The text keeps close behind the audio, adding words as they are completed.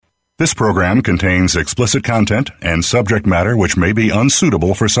This program contains explicit content and subject matter which may be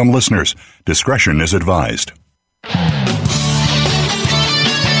unsuitable for some listeners. Discretion is advised.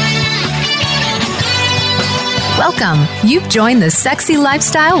 Welcome. You've joined the Sexy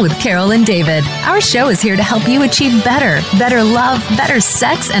Lifestyle with Carol and David. Our show is here to help you achieve better love, better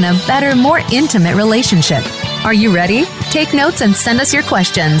sex, and a better, more intimate relationship. Are you ready? Take notes and send us your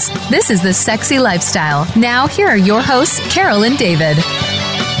questions. This is the Sexy Lifestyle. Now, here are your hosts, Carol and David.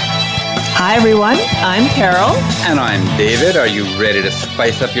 Hi, everyone. I'm Carol. And I'm David. Are you ready to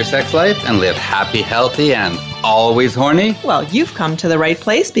spice up your sex life and live happy, healthy, and always horny? Well, you've come to the right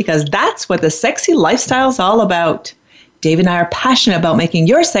place because that's what the Sexy Lifestyle is all about. Dave and I are passionate about making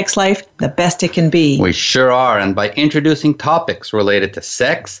your sex life the best it can be. We sure are. And by introducing topics related to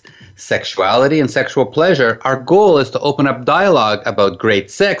sex, sexuality, and sexual pleasure, our goal is to open up dialogue about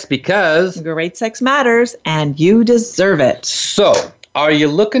great sex because great sex matters and you deserve it. So, are you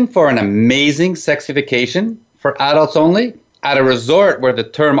looking for an amazing sexification for adults only? At a resort where the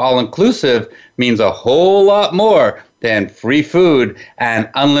term all-inclusive means a whole lot more than free food and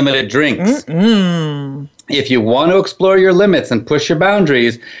unlimited drinks. If you want to explore your limits and push your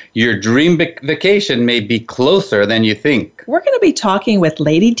boundaries, your dream vacation may be closer than you think. We're going to be talking with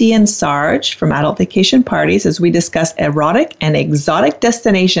Lady Dee and Sarge from Adult Vacation Parties as we discuss erotic and exotic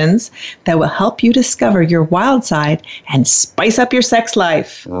destinations that will help you discover your wild side and spice up your sex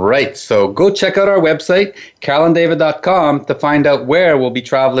life. Right. So go check out our website, carolanddavid.com, to find out where we'll be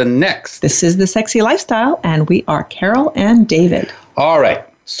traveling next. This is the Sexy Lifestyle, and we are Carol and David. All right.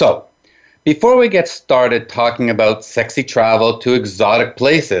 So, before we get started talking about sexy travel to exotic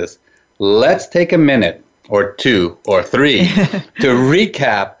places, let's take a minute or two or three to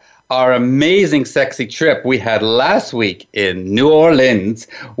recap our amazing sexy trip we had last week in New Orleans,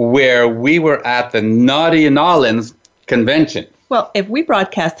 where we were at the Naughty in Orleans convention. Well, if we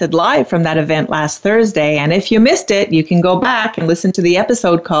broadcasted live from that event last Thursday, and if you missed it, you can go back and listen to the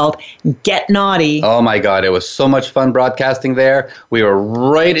episode called Get Naughty. Oh my God, it was so much fun broadcasting there. We were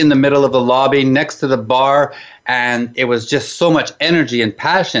right in the middle of the lobby next to the bar, and it was just so much energy and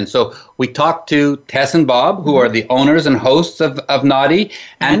passion. So we talked to Tess and Bob, who are the owners and hosts of Naughty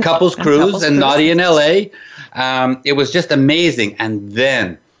and Couples Cruise and Naughty in LA. It was just amazing. And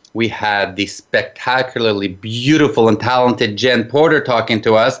then we had the spectacularly beautiful and talented Jen Porter talking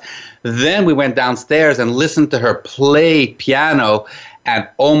to us. Then we went downstairs and listened to her play piano. And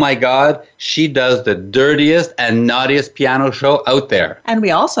oh my God, she does the dirtiest and naughtiest piano show out there. And we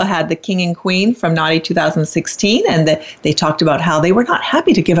also had the King and Queen from Naughty 2016. And they talked about how they were not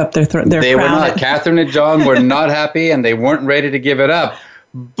happy to give up their crown. They were not. Catherine and John were not happy, and they weren't ready to give it up.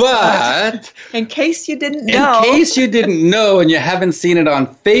 But in case you didn't know, and you haven't seen it on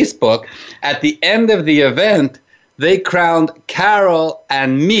Facebook, at the end of the event, they crowned Carol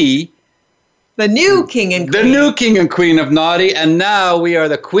and me the new king and queen. The new king and queen of Naughty, and now we are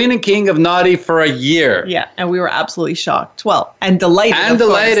the queen and king of Naughty for a year. Yeah, and we were absolutely shocked. Well, and delighted.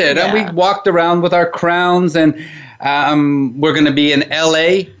 And we walked around with our crowns, and we're going to be in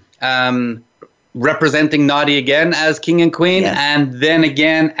LA. Representing Naughty again as King and Queen, and then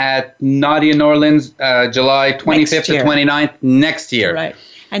again at Naughty in Orleans, July 25th to 29th next year. Right.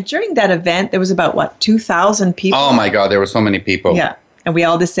 And during that event, there was about, 2,000 people? Oh, my God, there were so many people. Yeah. And we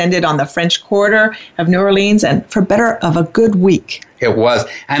all descended on the French Quarter of New Orleans, and for better of a good week. It was.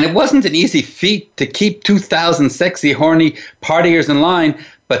 And it wasn't an easy feat to keep 2,000 sexy, horny partiers in line,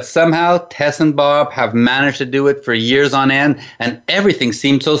 but somehow Tess and Bob have managed to do it for years on end, and everything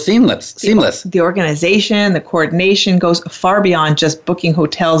seemed so seamless. The organization, the coordination goes far beyond just booking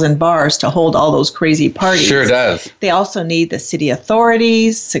hotels and bars to hold all those crazy parties. Sure does. They also need the city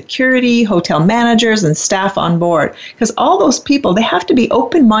authorities, security, hotel managers, and staff on board. Because all those people, they have to be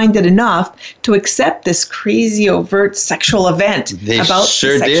open-minded enough to accept this crazy, overt sexual event. They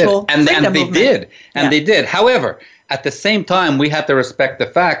sure did. And they did. And they did. However, at the same time, we have to respect the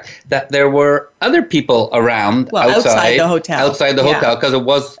fact that there were other people around outside the hotel. Outside the hotel, because it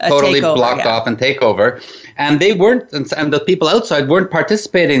was totally blocked off and takeover. And they weren't, and the people outside weren't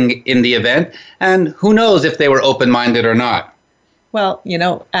participating in the event. And who knows if they were open-minded or not. Well,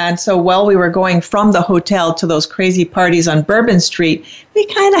 and so while we were going from the hotel to those crazy parties on Bourbon Street, we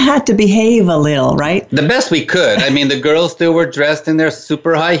kind of had to behave a little, right? The best we could. I mean, the girls still were dressed in their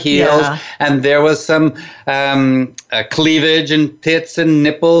super high heels, and there was some cleavage and tits and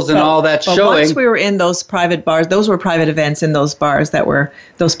nipples and all that showing. Once we were in those private bars, those were private events in those bars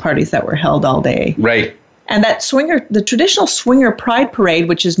those parties that were held all day. Right. And the traditional swinger pride parade,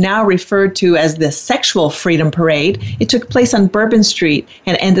 which is now referred to as the Sexual Freedom Parade, it took place on Bourbon Street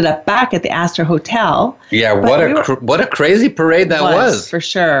and ended up back at the Astor Hotel. Yeah, what a crazy parade that was. For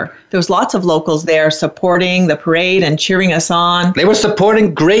sure. There was lots of locals there supporting the parade and cheering us on. They were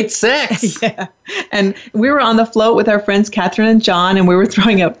supporting great sex. Yeah. And we were on the float with our friends Catherine and John, and we were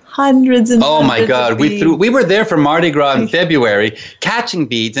throwing up hundreds and oh hundreds my God, of beads. we were there for Mardi Gras in February, catching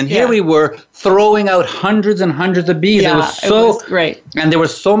beads, and here we were throwing out hundreds and hundreds of beads. Yeah, it was great. And there were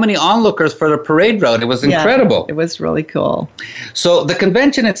so many onlookers for the parade route. It was incredible. It was really cool. So the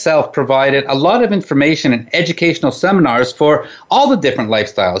convention itself provided a lot of information and educational seminars for all the different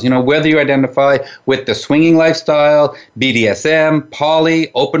lifestyles. You know, whether you identify with the swinging lifestyle, BDSM,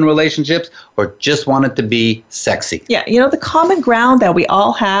 poly, open relationships, or just wanted to be sexy. Yeah, you know, the common ground that we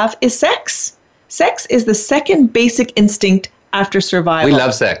all have is sex. Sex is the second basic instinct after survival. We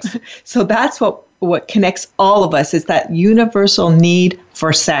love sex. So that's what connects all of us, is that universal need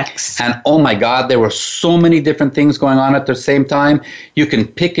for sex. And oh my God, there were so many different things going on at the same time. You can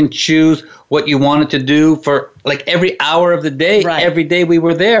pick and choose what you wanted to do for like every hour of the day. Right. Every day we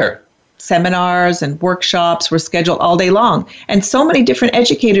were there. Seminars and workshops were scheduled all day long. And so many different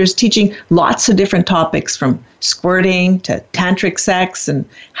educators teaching lots of different topics, from squirting to tantric sex and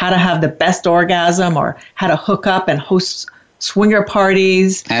how to have the best orgasm, or how to hook up and host swinger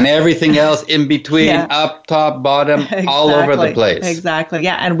parties. And everything else in between, up, top, bottom, all over the place. Exactly.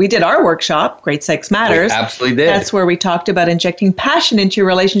 Yeah. And we did our workshop, Great Sex Matters. We absolutely did. That's where we talked about injecting passion into your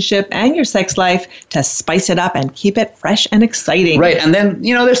relationship and your sex life to spice it up and keep it fresh and exciting. Right. And then,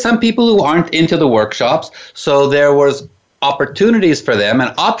 you know, there's some people who aren't into the workshops. So there was opportunities for them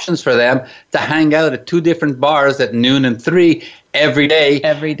and options for them to hang out at 2 different bars at noon and 3 every day.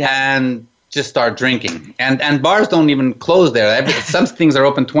 Every day. And just start drinking. And bars don't even close there. Some things are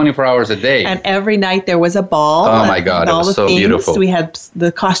open 24 hours a day. And every night there was a ball. Oh my God, it was so beautiful. We had,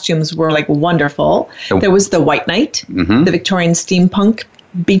 the costumes were like wonderful. There was the White Night, the Victorian Steampunk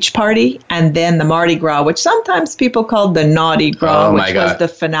Beach Party, and then the Mardi Gras, which sometimes people called the Naughty Gras, which was the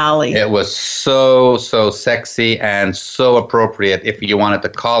finale. It was so sexy and so appropriate if you wanted to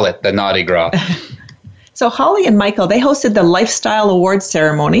call it the Naughty Gras. So Holly and Michael, they hosted the Lifestyle Awards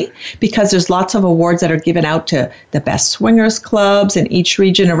ceremony, because there's lots of awards that are given out to the best swingers clubs in each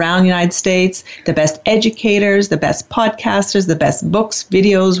region around the United States, the best educators, the best podcasters, the best books,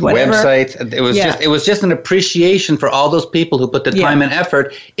 videos, whatever. Websites. It was just an appreciation for all those people who put the time and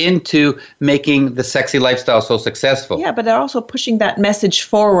effort into making the sexy lifestyle so successful. Yeah, but they're also pushing that message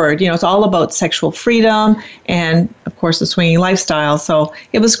forward. You know, it's all about sexual freedom and, of course, the swinging lifestyle. So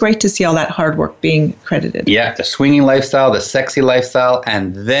it was great to see all that hard work being credited. Yeah, the swinging lifestyle, the sexy lifestyle,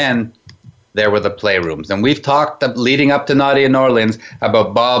 and then there were the playrooms. And we've talked leading up to Naughty in New Orleans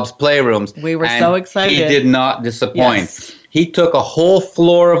about Bob's playrooms. We were so excited. He did not disappoint. Yes. He took a whole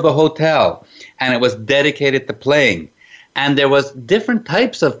floor of the hotel, and it was dedicated to playing. And there was different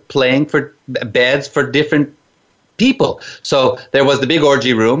types of playing for beds for different people. So there was the big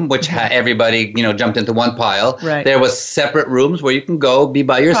orgy room, which everybody, jumped into one pile. Right. There was separate rooms where you can go be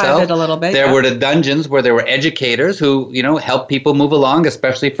by yourself. Private a little bit. There were the dungeons where there were educators who, helped people move along,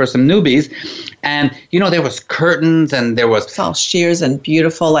 especially for some newbies. And, there was curtains and there was... It's all sheers and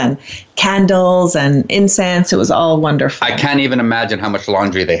beautiful, and candles and incense. It was all wonderful. I can't even imagine how much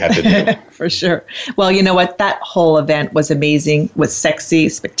laundry they had to do. For sure. Well, you know what? That whole event was amazing, was sexy,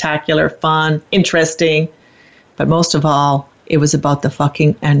 spectacular, fun, interesting. But most of all, it was about the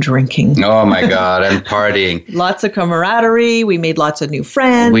fucking and drinking. Oh, my God, and partying. Lots of camaraderie. We made lots of new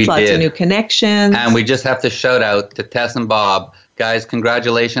friends, lots of new connections. And we just have to shout out to Tess and Bob. Guys,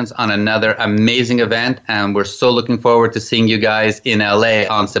 congratulations on another amazing event. And we're so looking forward to seeing you guys in LA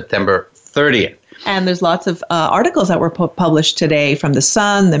on September 30th. And there's lots of articles that were published today from The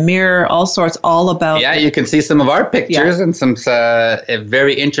Sun, The Mirror, all sorts, all about... Yeah, you can see some of our pictures and some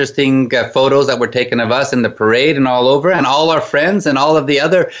very interesting photos that were taken of us in the parade and all over, and all our friends and all of the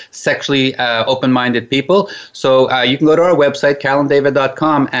other sexually open-minded people. So you can go to our website,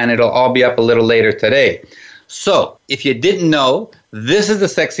 carolanddavid.com, and it'll all be up a little later today. So, if you didn't know, this is The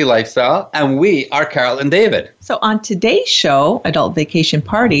Sexy Lifestyle, and we are Carol and David. So on today's show, Adult Vacation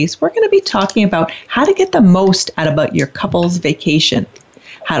Parties, we're going to be talking about how to get the most out of your couple's vacation,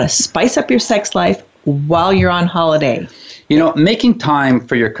 how to spice up your sex life while you're on holiday. Making time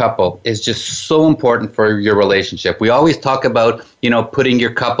for your couple is just so important for your relationship. We always talk about, putting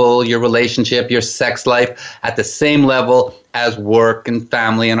your couple, your relationship, your sex life at the same level as work and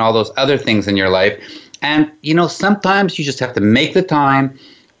family and all those other things in your life. And, sometimes you just have to make the time.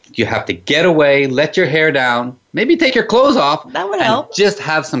 You have to get away, let your hair down, maybe take your clothes off. That would and help. Just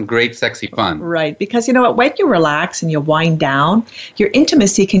have some great, sexy fun. Right, because you know what? When you relax and you wind down, your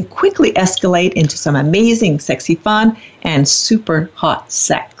intimacy can quickly escalate into some amazing, sexy fun and super hot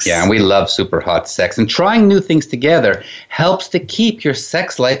sex. Yeah, and we love super hot sex. And trying new things together helps to keep your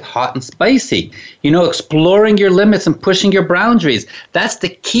sex life hot and spicy. You know, exploring your limits and pushing your boundaries. That's the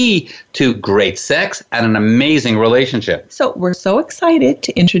key to great sex and an amazing relationship. So we're so excited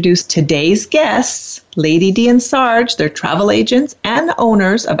to introduce today's guests, Lady Dee and Sarge. They're travel agents and the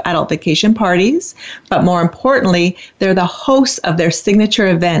owners of adult vacation parties. But more importantly, they're the hosts of their signature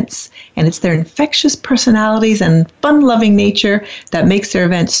events. And it's their infectious personalities and fun-loving nature that makes their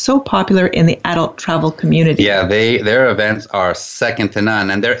events so popular in the adult travel community. Yeah, their events are second to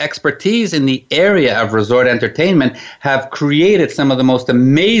none. And their expertise in the area of resort entertainment have created some of the most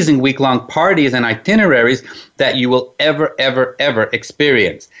amazing week-long parties and itineraries that you will ever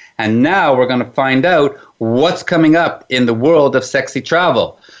experience. And now we're going to find out what's coming up in the world of sexy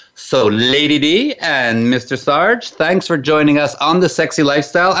travel. So, Lady Dee and Mr. Sarge, thanks for joining us on The Sexy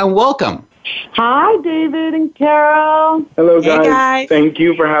Lifestyle, and welcome. Hi, David and Carol. Hello, Hey, guys. Thank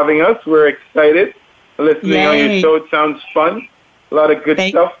you for having us. We're excited. Listening on your show, it sounds fun. A lot of good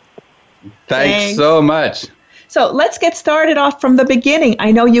stuff. Thanks so much. So let's get started off from the beginning.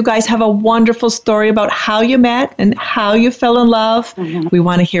 I know you guys have a wonderful story about how you met and how you fell in love. Mm-hmm. We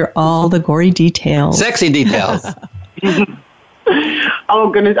want to hear all the gory details. Sexy details. Oh,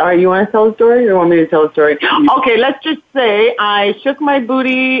 goodness. You want to tell a story or you want me to tell a story? Okay, let's just say I shook my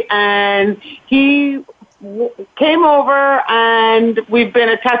booty and he came over and we've been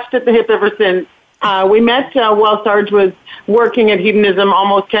attached at the hip ever since. We met while Sarge was working at Hedonism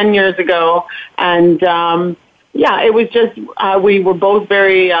almost 10 years ago. And it was just, we were both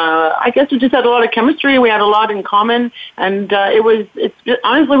very, I guess we just had a lot of chemistry. We had a lot in common. And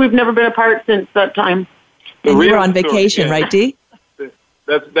honestly, we've never been apart since that time. And you were on vacation, right, Dee?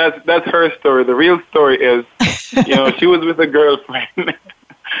 That's her story. The real story is, she was with a girlfriend.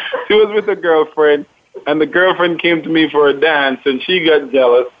 And the girlfriend came to me for a dance, and she got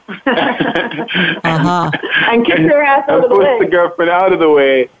jealous. And kicked her ass out of the way. And pushed the girlfriend out of the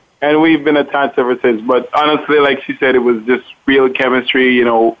way, and we've been attached ever since. But honestly, like she said, it was just real chemistry.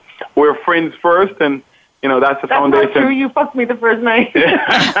 We're friends first, and that's the foundation. That's not true. You fucked me the first night.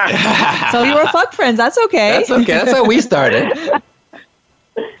 So you were fuck friends. That's okay. That's okay. That's how we started.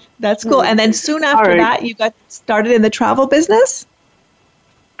 That's cool. And then soon after that, you got started in the travel business?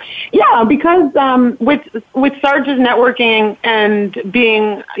 Yeah, because with Sarge's networking and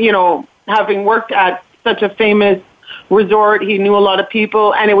being, having worked at such a famous resort, he knew a lot of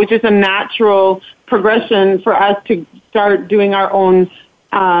people, and it was just a natural progression for us to start doing our own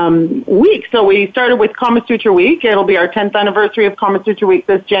week. So we started with Kama Sutra Week. It'll be our 10th anniversary of Kama Sutra Week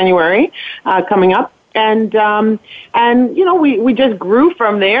this January coming up. And we just grew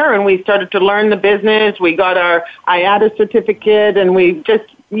from there, and we started to learn the business. We got our IATA certificate, and we just,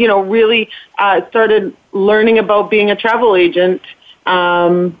 really started learning about being a travel agent.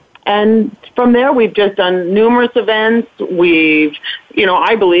 And from there, we've just done numerous events.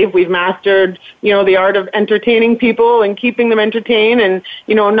 I believe we've mastered, the art of entertaining people and keeping them entertained and,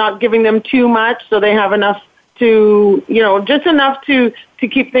 not giving them too much so they have enough to, just enough to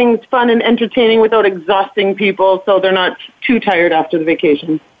keep things fun and entertaining without exhausting people so they're not too tired after the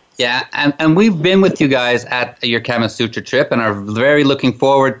vacation. Yeah, and we've been with you guys at your Kama Sutra trip and are very looking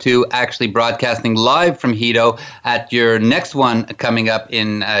forward to actually broadcasting live from Hedo at your next one coming up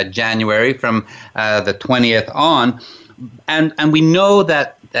in January from the 20th on. And we know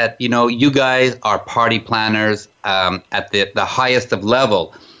that you guys are party planners at the highest of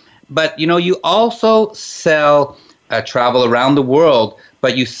level. But, you also sell travel around the world,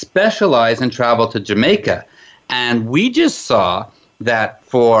 but you specialize in travel to Jamaica. And we just saw that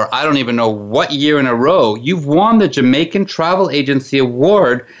for, I don't even know what year in a row, you've won the Jamaican Travel Agency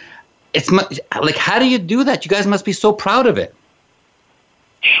Award. It's like, how do you do that? You guys must be so proud of it.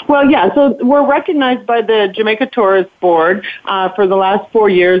 Well, yeah, so we're recognized by the Jamaica Tourist Board for the last 4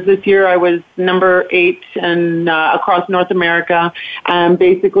 years. This year I was number 8 and across North America.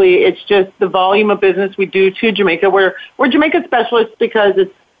 Basically, it's just the volume of business we do to Jamaica. We're Jamaica specialists because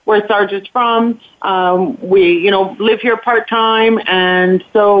it's where Sarge is from. We, live here part-time, and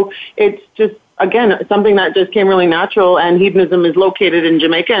so it's just, again, something that just came really natural, and Hedonism is located in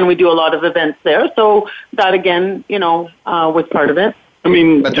Jamaica, and we do a lot a events there. So that, again, was part of it. I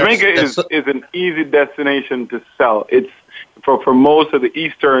mean, Jamaica is an easy destination to sell. It's for most of the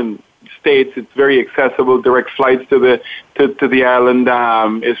eastern States, it's very accessible, direct flights to the island,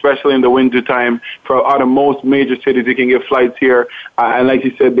 especially in the winter time. Out of most major cities, you can get flights here. And like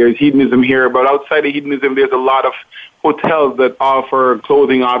you said, there's hedonism here. But outside of hedonism, there's a lot of hotels that offer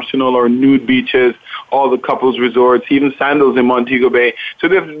clothing optional or nude beaches, all the couples resorts, even sandals in Montego Bay. So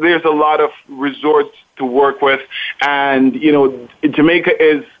there's a lot of resorts to work with. And, Jamaica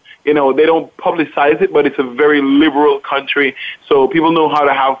is, they don't publicize it, but it's a very liberal country. So people know how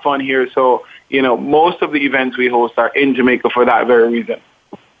to have fun here. So, most of the events we host are in Jamaica for that very reason.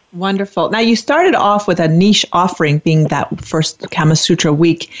 Wonderful. Now, you started off with a niche offering being that first Kama Sutra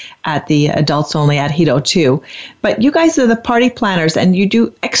week at the adults only at Hedo 2. But you guys are the party planners and you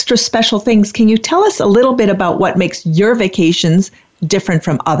do extra special things. Can you tell us a little bit about what makes your vacations different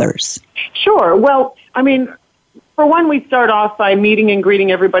from others? Sure. Well, for one, we start off by meeting and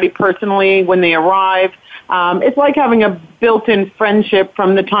greeting everybody personally when they arrive. It's like having a built-in friendship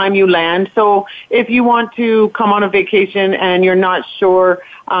from the time you land. So if you want to come on a vacation and you're not sure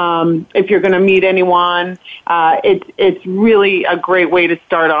if you're going to meet anyone, it's really a great way to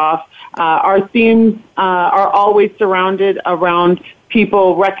start off. Our themes are always surrounded around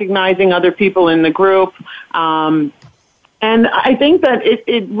people recognizing other people in the group. And I think that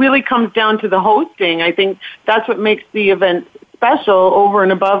it really comes down to the hosting. I think that's what makes the event special over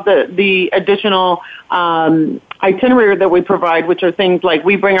and above the additional itinerary that we provide, which are things like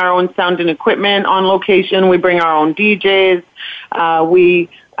we bring our own sound and equipment on location, we bring our own DJs, we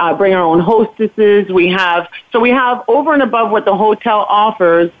bring our own hostesses. We have over and above what the hotel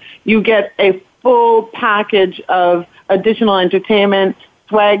offers, you get a full package of additional entertainment,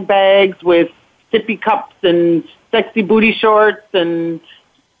 swag bags with sippy cups and sexy booty shorts and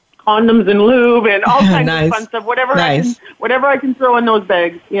condoms and lube and all kinds of fun stuff. Whatever I can throw in those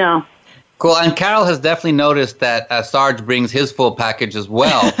bags. Yeah. Cool. And Carol has definitely noticed that Sarge brings his full package as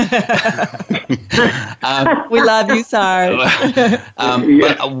well. We love you, Sarge.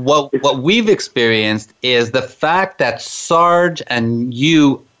 But what we've experienced is the fact that Sarge and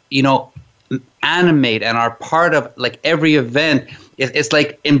you animate and are part of like every event. It's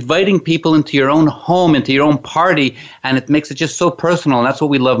like inviting people into your own home, into your own party, and it makes it just so personal, and that's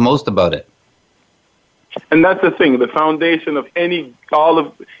what we love most about it. And that's the thing. The foundation of any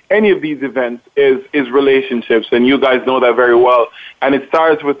of these events is relationships, and you guys know that very well. And it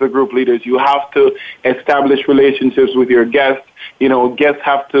starts with the group leaders. You have to establish relationships with your guests. Guests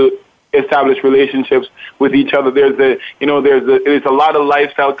have to establish relationships with each other. There's a lot of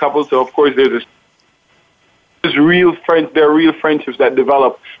lifestyle couples, so of course there's real friends. There are real friendships that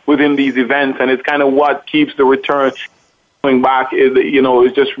develop within these events, and it's kind of what keeps the return going back.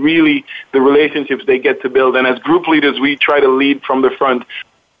 Is just really the relationships they get to build. And as group leaders, we try to lead from the front.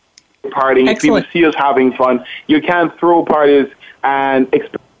 Partying, if people see us having fun, you can't throw parties and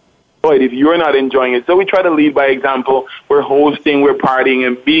expect it if you're not enjoying it. So we try to lead by example. We're hosting, we're partying,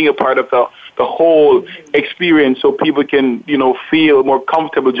 and being a part of the whole experience, so people can feel more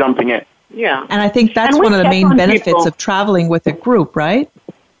comfortable jumping in. Yeah. And I think that's one of the main benefits of traveling with a group, right?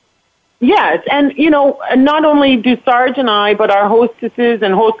 Yes. And, not only do Sarge and I, but our hostesses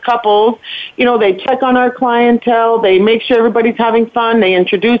and host couples, they check on our clientele. They make sure everybody's having fun. They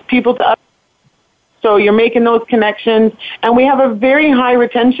introduce people to us. So you're making those connections. And we have a very high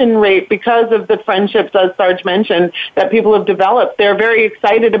retention rate because of the friendships, as Sarge mentioned, that people have developed. They're very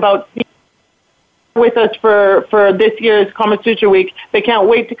excited about with us for this year's Kama Sutra Week. They can't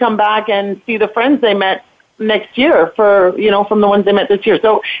wait to come back and see the friends they met next year from the ones they met this year.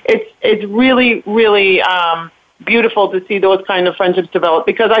 So it's really, really beautiful to see those kind of friendships develop,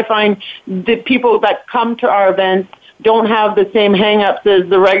 because I find the people that come to our events don't have the same hang-ups as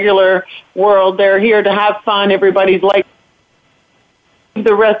the regular world. They're here to have fun. Everybody's like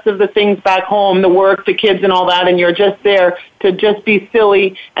the rest of the things back home, the work, the kids and all that, and you're just there to just be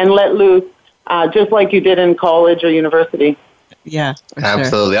silly and let loose. Just like you did in college or university. Yeah,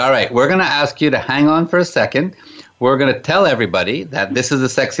 absolutely. All right. We're going to ask you to hang on for a second. We're going to tell everybody that this is a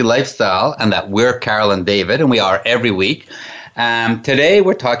sexy lifestyle and that we're Carol and David, and we are every week. Today,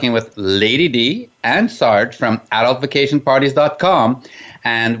 we're talking with Lady Dee and Sarge from adultvacationparties.com,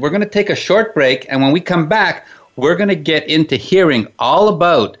 and we're going to take a short break. And when we come back, we're going to get into hearing all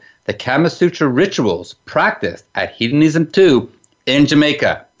about the Kama Sutra rituals practiced at Hedonism 2 in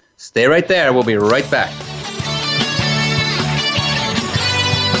Jamaica. Stay right there. We'll be right back.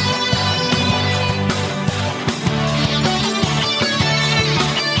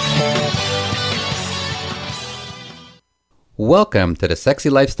 Welcome to the Sexy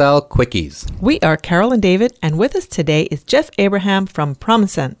Lifestyle Quickies. We are Carol and David, and with us today is Jeff Abraham from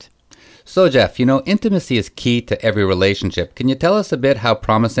Promiscent. So, Jeff, intimacy is key to every relationship. Can you tell us a bit how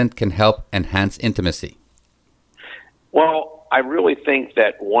Promescent can help enhance intimacy? Well, I really think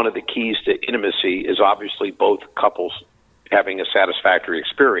that one of the keys to intimacy is obviously both couples having a satisfactory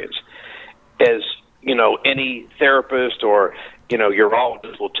experience. As, any therapist or,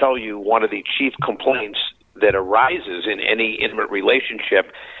 urologist will tell you, one of the chief complaints that arises in any intimate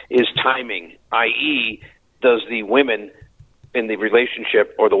relationship is timing, i.e., does the women in the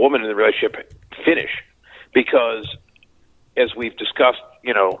relationship or the woman in the relationship finish? Because as we've discussed,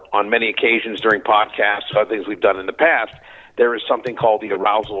 on many occasions during podcasts, other things we've done in the past, there is something called the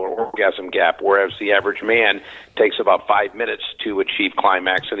arousal or orgasm gap, whereas the average man takes about 5 minutes to achieve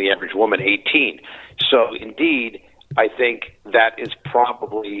climax and the average woman 18. So indeed, I think that is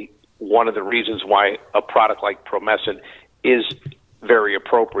probably one of the reasons why a product like Promescent is very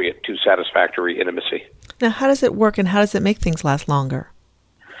appropriate to satisfactory intimacy. Now, how does it work and how does it make things last longer?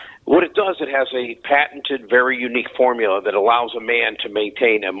 What it does, it has a patented, very unique formula that allows a man to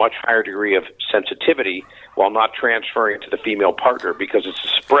maintain a much higher degree of sensitivity while not transferring to the female partner, because it's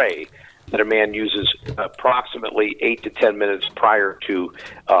a spray that a man uses approximately 8 to 10 minutes prior to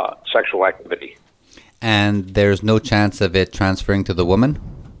sexual activity. And there's no chance of it transferring to the woman?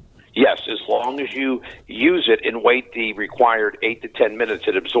 Yes, as long as you use it and wait the required 8 to 10 minutes,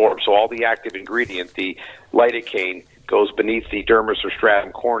 it absorbs. So all the active ingredient, the lidocaine, goes beneath the dermis or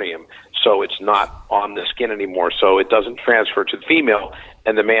stratum corneum, so it's not on the skin anymore. So it doesn't transfer to the female,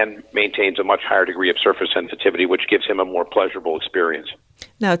 and the man maintains a much higher degree of surface sensitivity, which gives him a more pleasurable experience.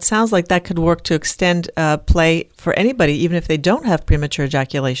 Now, it sounds like that could work to extend play for anybody, even if they don't have premature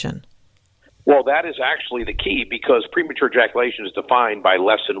ejaculation. Well, that is actually the key, because premature ejaculation is defined by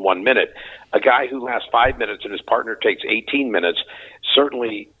less than 1 minute. A guy who lasts 5 minutes and his partner takes 18 minutes,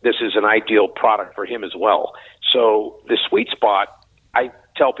 certainly this is an ideal product for him as well. So the sweet spot, I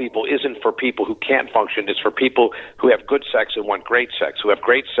tell people, isn't for people who can't function. It's for people who have good sex and want great sex, who have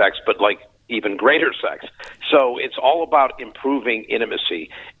great sex but like even greater sex. So it's all about improving intimacy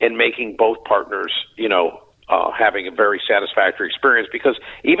and making both partners, having a very satisfactory experience, because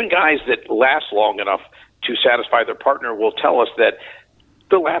even guys that last long enough to satisfy their partner will tell us that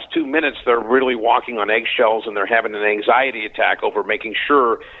the last 2 minutes they're really walking on eggshells and they're having an anxiety attack over making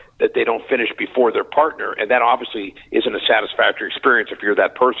sure that they don't finish before their partner, and that obviously isn't a satisfactory experience if you're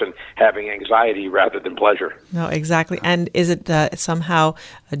that person having anxiety rather than pleasure. No, exactly. And is it somehow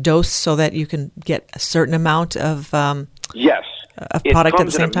a dose so that you can get a certain amount of yes, of product at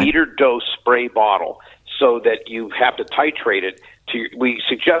the same time? It comes in a metered dose spray bottle, so that you have to titrate it. We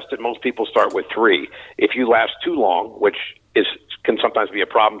suggest that most people start with 3. If you last too long, which can sometimes be a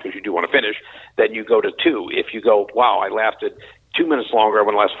problem because you do want to finish, then you go to 2. If you go, wow, I lasted 2 minutes longer, I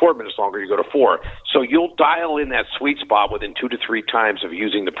want to last 4 minutes longer, you go to 4. So you'll dial in that sweet spot within 2 to 3 times of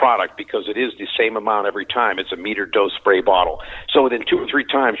using the product, because it is the same amount every time. It's a metered dose spray bottle. So within 2 or 3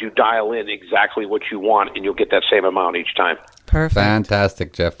 times, you dial in exactly what you want, and you'll get that same amount each time. Perfect.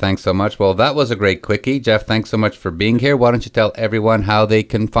 Fantastic, Jeff. Thanks so much. Well, that was a great quickie. Jeff, thanks so much for being here. Why don't you tell everyone how they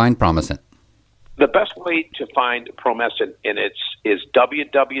can find Promescent? The best way to find Promescent is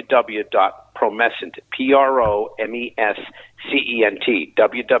www.promescent, Promescent,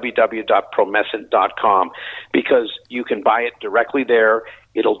 www.promescent.com, because you can buy it directly there.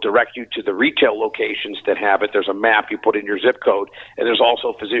 It'll direct you to the retail locations that have it. There's a map, you put in your zip code, and there's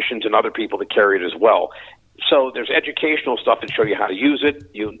also physicians and other people that carry it as well. So there's educational stuff that show you how to use it.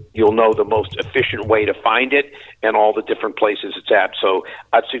 You'll know the most efficient way to find it and all the different places it's at. So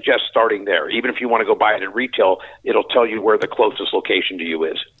I'd suggest starting there. Even if you want to go buy it at retail, it'll tell you where the closest location to you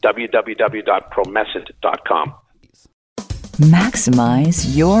is. www.promescent.com.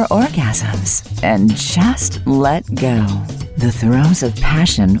 Maximize your orgasms and just let go. The Throes of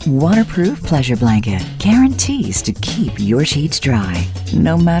Passion waterproof pleasure blanket guarantees to keep your sheets dry,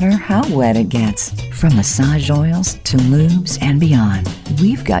 no matter how wet it gets. From massage oils to lubes and beyond,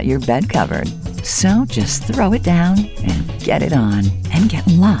 we've got your bed covered. So just throw it down and get it on, and get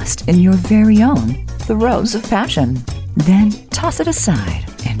lost in your very own Throes of Passion. Then toss it aside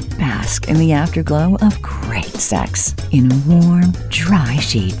and bask in the afterglow of great sex in warm, dry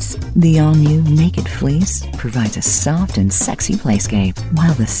sheets. The all-new Naked Fleece provides a soft and sexy playscape,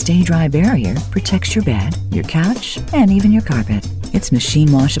 while the Stay Dry barrier protects your bed, your couch, and even your carpet. It's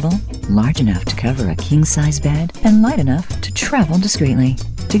machine washable, large enough to cover a king-size bed, and light enough to travel discreetly.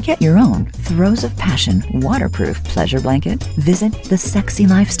 To get your own Throes of Passion waterproof pleasure blanket, visit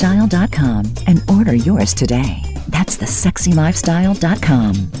thesexylifestyle.com and order yours today. That's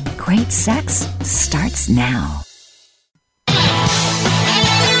thesexylifestyle.com. Great sex starts now.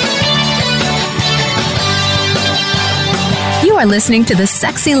 You are listening to The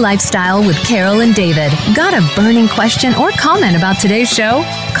Sexy Lifestyle with Carol and David. Got a burning question or comment about today's show?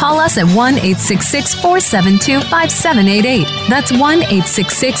 Call us at 1-866-472-5788. That's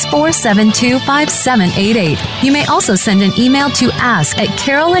 1-866-472-5788. You may also send an email to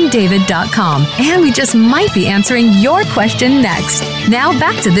ask@carolanddavid.com, and we just might be answering your question next. Now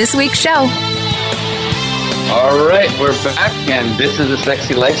back to this week's show. All right, we're back, and this is The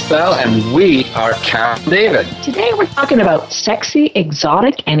Sexy Lifestyle, and we are Carol and David. Today we're talking about sexy,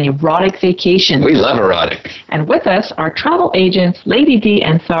 exotic, and erotic vacations. We love erotic. And with us are travel agents Lady Dee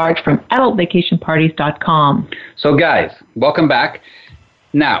and Sarge from adultvacationparties.com. So, guys, welcome back.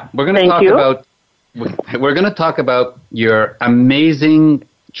 Now we're going to talk about your amazing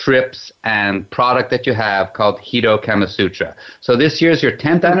trips and product that you have called Hito Kama Sutra. So this year's your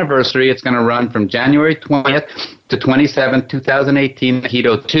 10th anniversary. It's going to run from January 20th to 27th, 2018,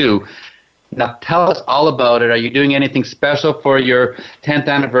 Hito 2. Now tell us all about it. Are you doing anything special for your 10th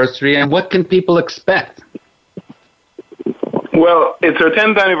anniversary, and what can people expect? Well, it's our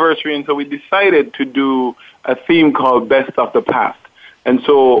 10th anniversary, and so we decided to do a theme called Best of the Past. And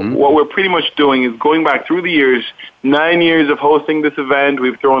so what we're pretty much doing is going back through the years, 9 years of hosting this event.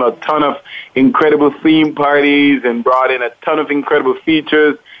 We've thrown a ton of incredible theme parties and brought in a ton of incredible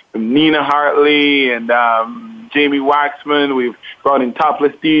features from Nina Hartley and Jamie Waxman. We've brought in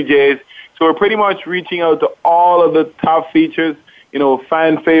topless DJs. So we're pretty much reaching out to all of the top features, you know,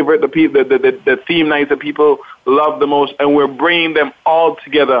 fan favorite, the theme nights that people love the most, and we're bringing them all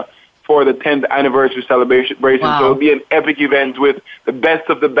together for the 10th anniversary celebration. Wow. So it'll be an epic event with the best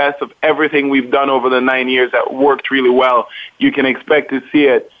of everything we've done over the 9 years that worked really well. You can expect to see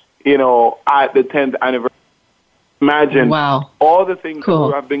it, you know, at the 10th anniversary. Imagine all the things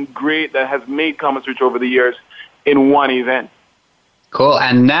that have been great that has made Kama Sutra over the years in one event. Cool.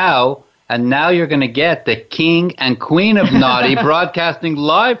 And now you're going to get the king and queen of naughty broadcasting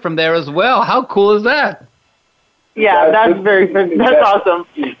live from there as well. How cool is that? Yeah, that's very good. That's awesome.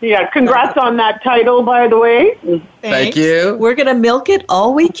 Yeah, congrats on that title, by the way. Thank you. We're going to milk it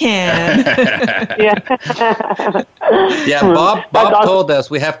all we can. Yeah. Yeah, Bob awesome. Told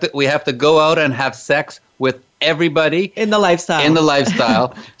us we have to go out and have sex with everybody in the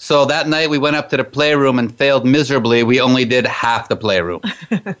lifestyle. So that night we went up to the playroom and failed miserably. We only did half the playroom.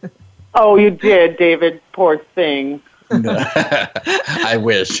 Oh, you did, David. Poor thing. I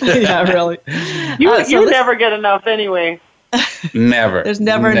wish. Yeah, really. You never get enough anyway. Never. There's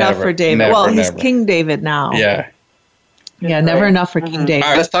never enough for David. He's King David now. Yeah. Yeah, never enough for King David. All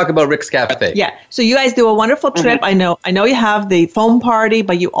right, let's talk about Rick's Cafe. Yeah, so you guys do a wonderful trip. I know you have the foam party,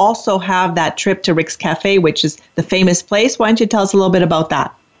 but you also have that trip to Rick's Cafe, which is the famous place. Why don't you tell us a little bit about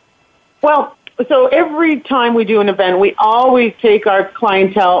that? Well, so every time we do an event, we always take our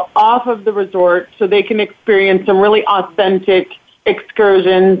clientele off of the resort so they can experience some really authentic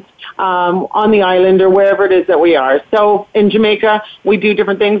excursions on the island or wherever it is that we are. So in Jamaica, we do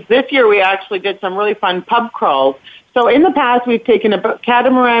different things. This year, we actually did some really fun pub crawls. So in the past, we've taken a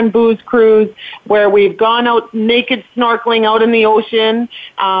catamaran booze cruise where we've gone out naked snorkeling out in the ocean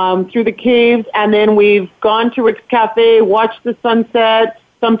through the caves, and then we've gone to Rick's Cafe, watched the sunset.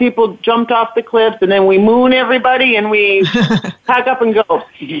 Some people jumped off the cliffs, and then we moon everybody, and we pack up and go.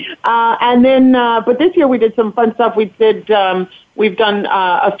 But this year we did some fun stuff. We've done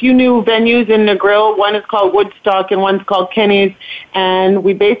a few new venues in Negril. One is called Woodstock, and one's called Kenny's. And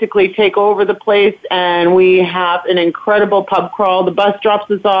we basically take over the place, and we have an incredible pub crawl. The bus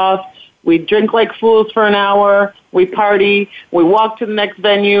drops us off. We drink like fools for an hour. We party. We walk to the next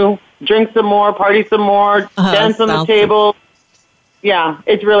venue, drink some more, party some more, dance on the table. Yeah,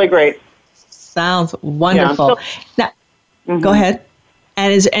 it's really great. Sounds wonderful. Yeah, now, go ahead.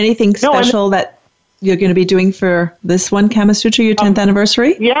 And is there anything special that you're going to be doing for this one, Kama Sutra, your 10th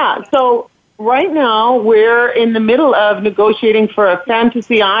anniversary? Yeah, so right now we're in the middle of negotiating for a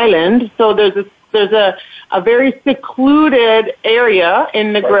fantasy island. So there's a very secluded area in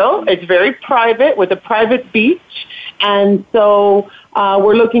Negril. It's very private with a private beach. And so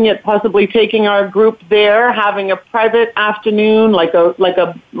we're looking at possibly taking our group there, having a private afternoon, like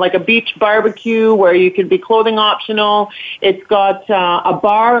a beach barbecue where you could be clothing optional. It's got a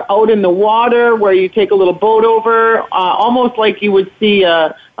bar out in the water where you take a little boat over, almost like you would see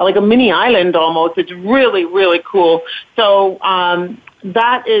like a mini island almost. It's really, really cool. So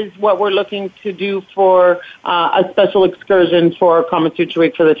that is what we're looking to do for a special excursion for Kama Sutra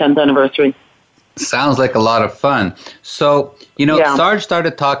Week for the 10th anniversary. Sounds like a lot of fun. So, Sarge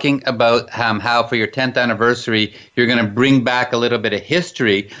started talking about how for your 10th anniversary, you're going to bring back a little bit of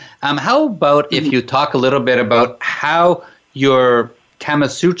history. How about if you talk a little bit about how your Kama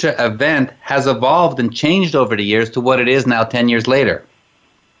Sutra event has evolved and changed over the years to what it is now 10 years later?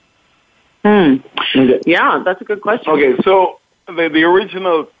 Yeah, that's a good question. Okay, so the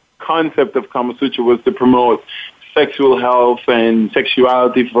original concept of Kama Sutra was to promote sexual health and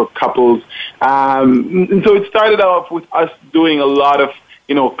sexuality for couples. And so it started off with us doing a lot of,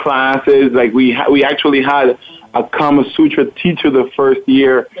 classes. Like we actually had a Kama Sutra teacher the first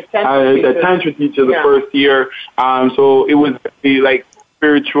year, a Tantra teacher the first year. So it was like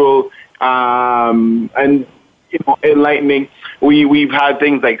spiritual and enlightening. We've had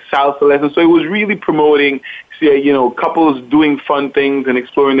things like salsa lessons. So it was really promoting, couples doing fun things and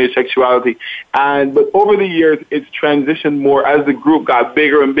exploring their sexuality. But over the years, it's transitioned more as the group got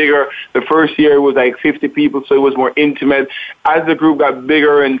bigger and bigger. The first year was like 50 people, so it was more intimate. As the group got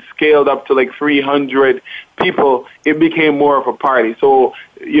bigger and scaled up to like 300 people, it became more of a party. So,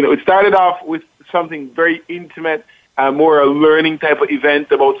 it started off with something very intimate, more a learning type of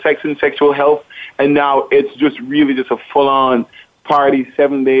event about sex and sexual health. And now it's just really just a full-on party,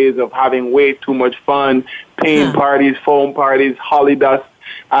 7 days of having way too much fun, paint parties, foam parties, holly dust,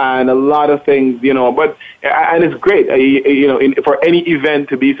 and a lot of things, and it's great. For any event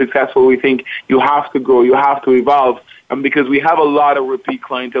to be successful, we think you have to grow, you have to evolve. And because we have a lot of repeat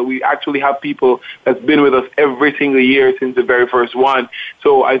clientele, we actually have people that's been with us every single year since the very first one.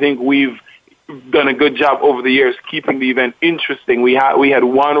 So I think we've done a good job over the years keeping the event interesting. We had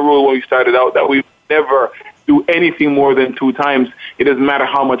one rule when we started out that we never do anything more than 2 times. It doesn't matter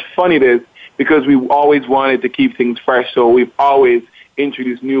how much fun it is, because we always wanted to keep things fresh. So we've always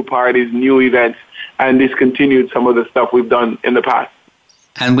introduced new parties, new events, and discontinued some of the stuff we've done in the past.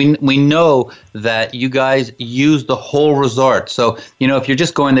 And we know that you guys use the whole resort. So, if you're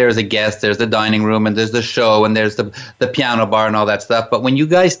just going there as a guest, there's the dining room and there's the show and there's the piano bar and all that stuff. But when you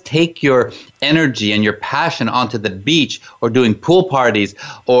guys take your energy and your passion onto the beach or doing pool parties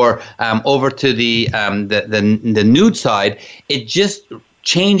or over to the nude side, it just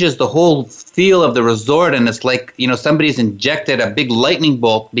changes the whole feel of the resort. And it's like, somebody's injected a big lightning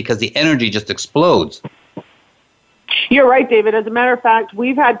bolt because the energy just explodes. You're right, David. As a matter of fact,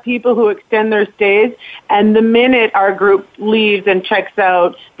 we've had people who extend their stays, and the minute our group leaves and checks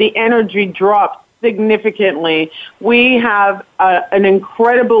out, the energy drops significantly. We have an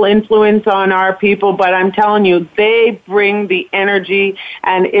incredible influence on our people, but I'm telling you, they bring the energy,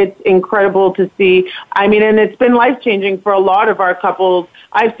 and it's incredible to see. I mean, and it's been life-changing for a lot of our couples.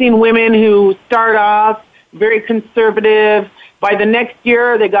 I've seen women who start off very conservative. By the next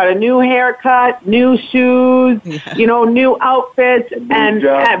year, they got a new haircut, new shoes, new outfits,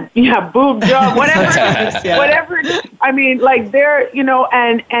 boob job, whatever, whatever. I mean, like they're,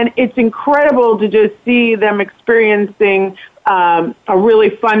 and it's incredible to just see them experiencing a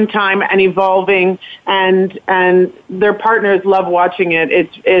really fun time and evolving, and their partners love watching it.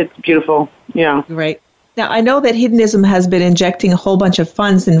 It's beautiful. Yeah. Right. Now, I know that Hedonism has been injecting a whole bunch of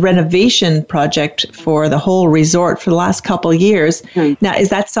funds in renovation project for the whole resort for the last couple of years. Now, is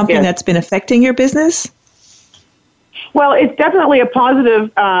that something that's been affecting your business? Well, it's definitely a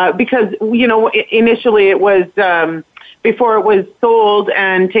positive because, initially it was, before it was sold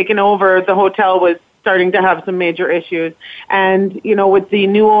and taken over, the hotel was starting to have some major issues. And, with the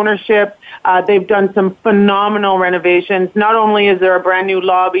new ownership, they've done some phenomenal renovations. Not only is there a brand new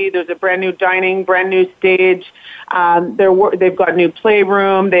lobby, there's a brand new dining, brand new stage. They've got a new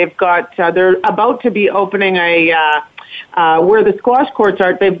playroom. They've got, they're about to be opening where the squash courts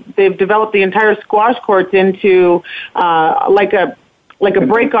are. They've developed the entire squash courts into like a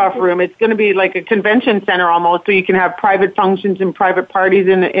break-off room. It's going to be like a convention center almost, so you can have private functions and private parties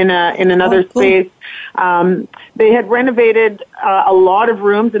in another space. They had renovated a lot of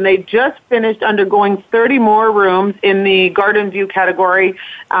rooms, and they just finished undergoing 30 more rooms in the garden view category.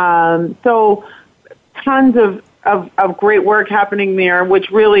 So tons of great work happening there,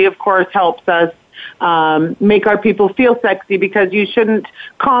 which really, of course, helps us make our people feel sexy, because you shouldn't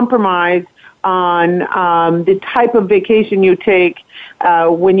compromise on the type of vacation you take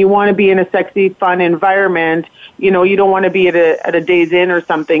when you want to be in a sexy, fun environment. You don't want to be at a Days Inn or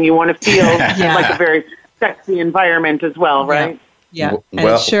something. You want to feel like a very sexy environment as well, right? Yeah, and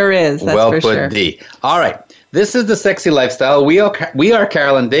it sure is. That's well for put, sure. Dee. All right. This is the Sexy Lifestyle. We are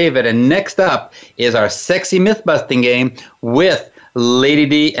Carol and David, and next up is our sexy myth-busting game with Lady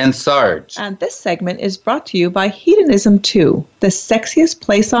Dee and Sarge. And this segment is brought to you by Hedonism 2, the sexiest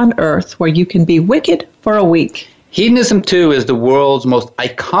place on earth where you can be wicked for a week. Hedonism 2 is the world's most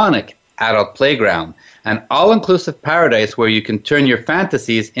iconic adult playground, an all-inclusive paradise where you can turn your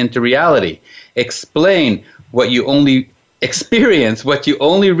fantasies into reality. Experience what you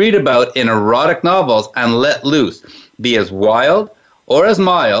only read about in erotic novels, and let loose. Be as wild, or as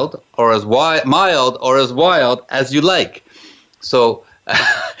mild or as mild or as wild as you like. So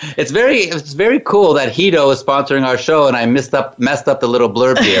it's very cool that Hito is sponsoring our show, and I messed up the little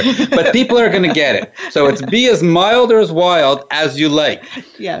blurb here. But people are going to get it. So it's be as mild or as wild as you like.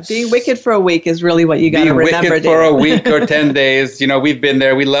 Yeah, being wicked for a week is really what you got to remember. Be wicked for a week or 10 days. You know, we've been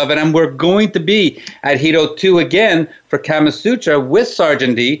there. We love it. And we're going to be at Hito 2 again for Kama Sutra with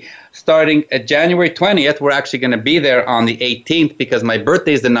Sergeant D. Starting at January 20th, we're actually going to be there on the 18th because my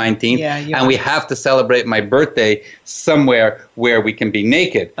birthday is the 19th, and we have to celebrate my birthday somewhere where we can be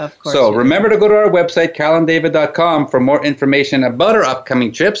naked. Of course. So remember to go to our website, carolanddavid.com, for more information about our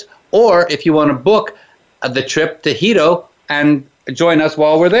upcoming trips, or if you want to book the trip to Hito and join us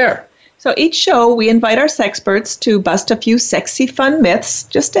while we're there. So each show, we invite our sexperts to bust a few sexy, fun myths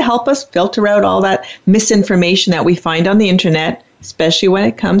just to help us filter out all that misinformation that we find on the internet, especially when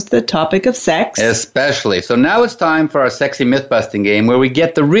it comes to the topic of sex. Especially. So now it's time for our sexy myth-busting game where we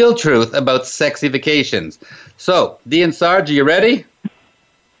get the real truth about sexy vacations. So, Dee and Sarge, are you ready?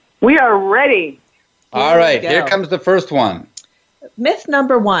 We are ready. All right, here comes the first one. Myth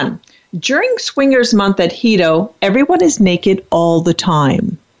number 1. During Swingers Month at Hito, everyone is naked all the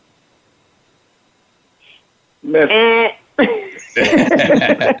time. Myth.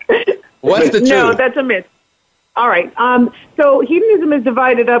 What's the truth? No, that's a myth. All right. So hedonism is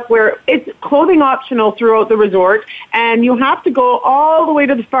divided up where it's clothing optional throughout the resort, and you have to go all the way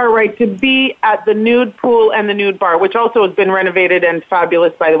to the far right to be at the nude pool and the nude bar, which also has been renovated and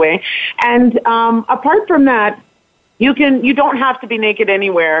fabulous, by the way. And apart from that, you don't have to be naked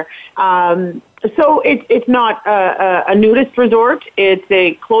anywhere. So it's not a nudist resort. It's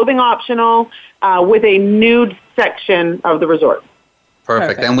a clothing optional with a nude section of the resort.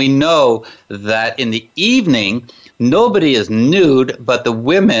 Perfect. And we know that in the evening, nobody is nude, but the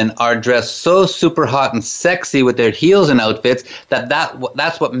women are dressed so super hot and sexy with their heels and outfits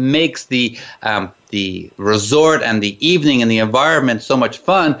that's what makes the resort and the evening and the environment so much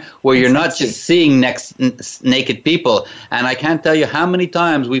fun, where you're not just seeing naked people. And I can't tell you how many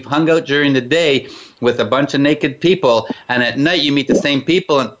times we've hung out during the day with a bunch of naked people, and at night you meet the same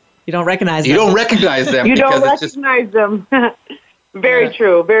people and you don't recognize them. You don't recognize them. You don't recognize them. Very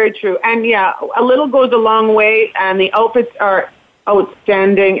true, very true. And yeah, a little goes a long way, and the outfits are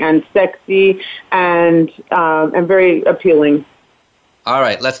outstanding and sexy and very appealing. All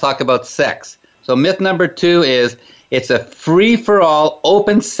right, let's talk about sex. So myth number 2 is it's a free-for-all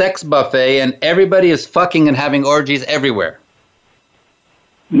open sex buffet and everybody is fucking and having orgies everywhere.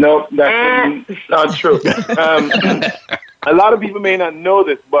 No, that's not true. A lot of people may not know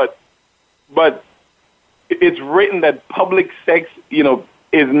this, but it's written that public sex,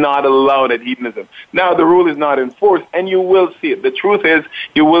 is not allowed at hedonism. Now, the rule is not enforced, and you will see it. The truth is,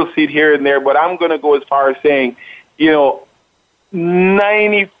 you will see it here and there, but I'm going to go as far as saying,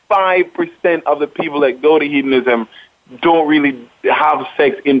 95% of the people that go to hedonism don't really have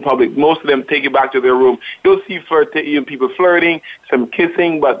sex in public. Most of them take it back to their room. You'll see people flirting, some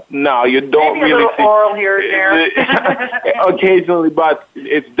kissing, but no, you don't maybe really a little oral here and there. Occasionally, but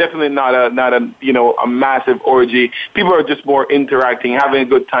it's definitely not a massive orgy. People are just more interacting, having a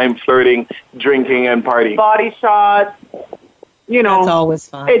good time, flirting, drinking, and partying. Body shots. That's always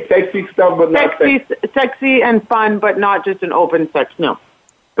fun. It's sexy stuff, but not sex. Sexy and fun, but not just an open sex. No,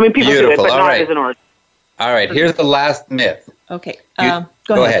 I mean people do it, but not as an orgy. All right, here's the last myth. Okay,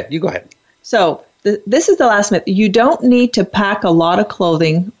 go ahead. You go ahead. So this is the last myth. You don't need to pack a lot of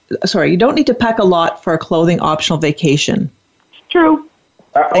clothing. You don't need to pack a lot for a clothing optional vacation. True.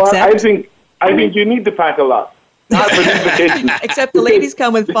 I think you need to pack a lot. Not for this vacation. Except the ladies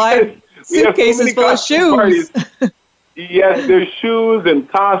come with 5 suitcases full of shoes. Yes, there's shoes and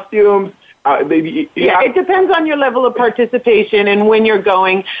costumes. It depends on your level of participation and when you're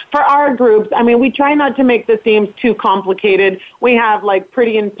going. For our groups, I mean, we try not to make the themes too complicated. We have like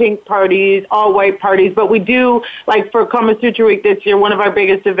pretty and pink parties, all white parties, but we do, like for Kama Sutra Week this year, one of our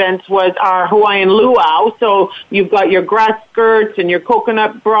biggest events was our Hawaiian luau. So you've got your grass skirts and your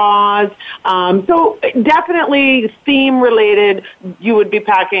coconut bras. So definitely theme related you would be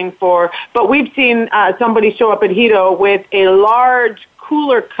packing for. But we've seen somebody show up at Hito with a large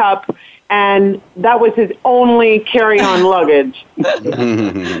cooler cup, and that was his only carry-on luggage.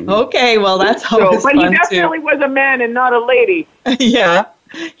 Okay, well, that's always fun, too. But he definitely was a man and not a lady. Yeah,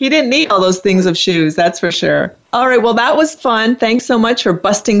 he didn't need all those things of shoes, that's for sure. All right, well, that was fun. Thanks so much for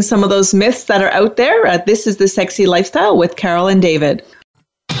busting some of those myths that are out there. This is The Sexy Lifestyle with Carol and David.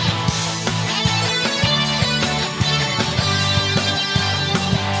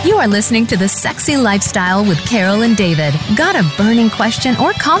 You are listening to The Sexy Lifestyle with Carol and David. Got a burning question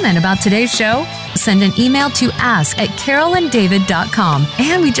or comment about today's show? Send an email to ask@carolanddavid.com,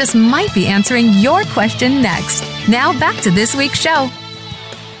 and we just might be answering your question next. Now back to this week's show.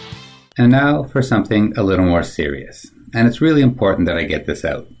 And now for something a little more serious. And it's really important that I get this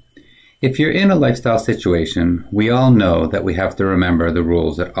out. If you're in a lifestyle situation, we all know that we have to remember the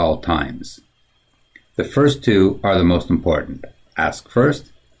rules at all times. The first two are the most important. Ask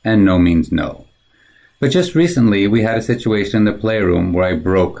first, and no means no. But just recently, we had a situation in the playroom where I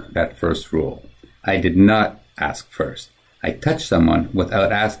broke that first rule. I did not ask first. I touched someone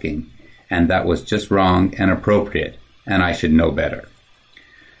without asking, and that was just wrong and inappropriate, and I should know better.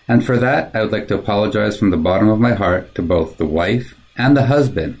 And for that, I would like to apologize from the bottom of my heart to both the wife and the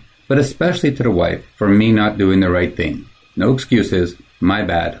husband, but especially to the wife for me not doing the right thing. No excuses, my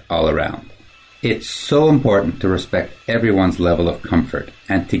bad all around. It's so important to respect everyone's level of comfort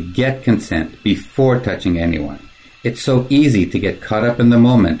and to get consent before touching anyone. It's so easy to get caught up in the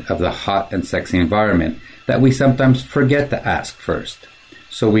moment of the hot and sexy environment that we sometimes forget to ask first.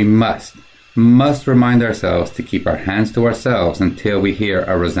 So we must remind ourselves to keep our hands to ourselves until we hear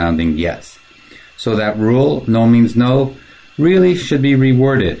a resounding yes. So that rule, no means no, really should be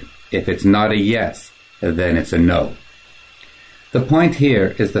reworded. If it's not a yes, then it's a no. The point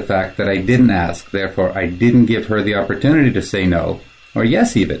here is the fact that I didn't ask, therefore I didn't give her the opportunity to say no, or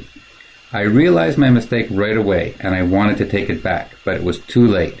yes even. I realized my mistake right away, and I wanted to take it back, but it was too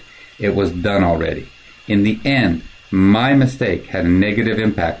late. It was done already. In the end, my mistake had a negative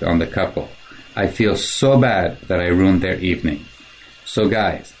impact on the couple. I feel so bad that I ruined their evening. So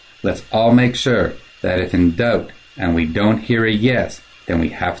guys, let's all make sure that if in doubt and we don't hear a yes, then we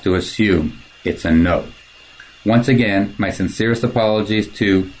have to assume it's a no. Once again, my sincerest apologies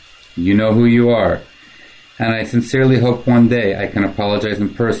to you know who you are, and I sincerely hope one day I can apologize in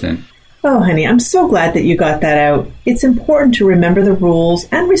person. Oh, honey, I'm so glad that you got that out. It's important to remember the rules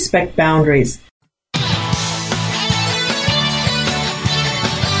and respect boundaries.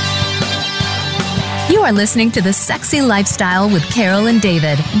 You are listening to The Sexy Lifestyle with Carol and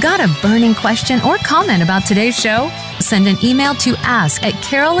David. Got a burning question or comment about today's show? Send an email to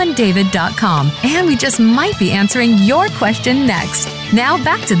ask@carolanddavid.com, and we just might be answering your question next. Now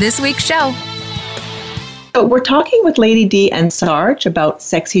back to this week's show. So we're talking with Lady Dee and Sarge about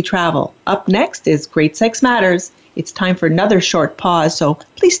sexy travel. Up next is Great Sex Matters. It's time for another short pause, so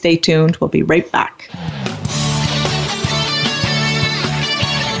please stay tuned. We'll be right back.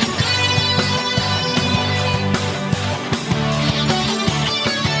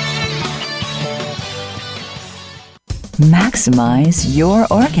 Maximize your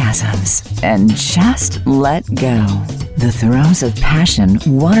orgasms and just let go. The Throes of Passion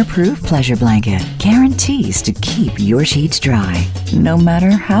waterproof pleasure blanket guarantees to keep your sheets dry, no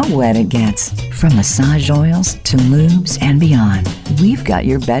matter how wet it gets. From massage oils to lubes and beyond, we've got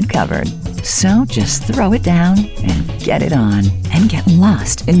your bed covered. So just throw it down and get it on and get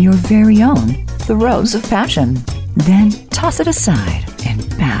lost in your very own Throes of Passion. Then toss it aside and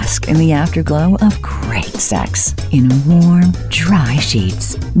bask in the afterglow of great sex in warm, dry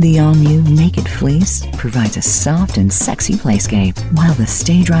sheets. The all-new Naked Fleece provides a soft and sexy playscape, while the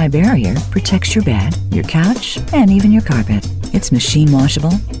Stay Dry barrier protects your bed, your couch, and even your carpet. It's machine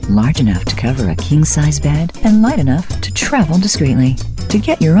washable, large enough to cover a king-size bed, and light enough to travel discreetly. To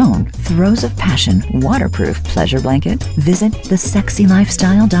get your own Throes of Passion waterproof pleasure blanket, visit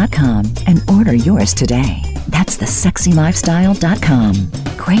thesexylifestyle.com and order yours today. That's thesexylifestyle.com.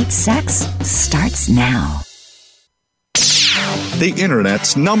 Great sex starts now. The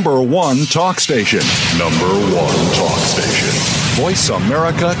Internet's #1 talk station. #1 talk station.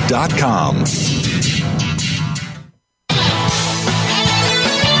 VoiceAmerica.com.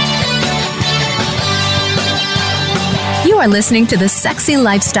 You are listening to The Sexy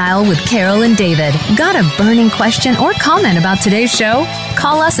Lifestyle with Carol and David. Got a burning question or comment about today's show?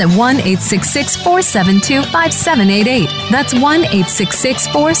 Call us at 1-866-472-5788. That's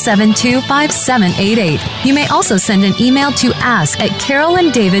 1-866-472-5788. You may also send an email to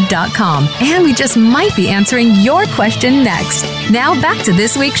ask@carolanddavid.com, and we just might be answering your question next. Now back to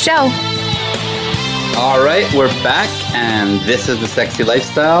this week's show. All right, we're back, and this is The Sexy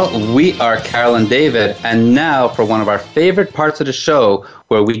Lifestyle. We are Carol and David, and now for one of our favorite parts of the show,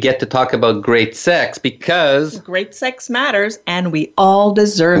 where we get to talk about great sex, because great sex matters, and we all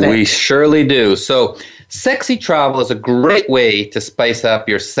deserve it. We surely do. So sexy travel is a great way to spice up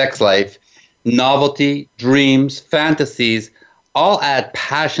your sex life. Novelty, dreams, fantasies all add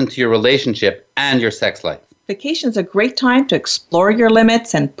passion to your relationship and your sex life. Vacation is a great time to explore your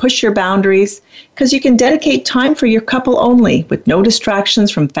limits and push your boundaries because you can dedicate time for your couple only with no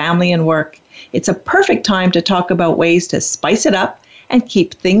distractions from family and work. It's a perfect time to talk about ways to spice it up and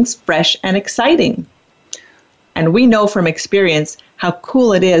keep things fresh and exciting. And we know from experience how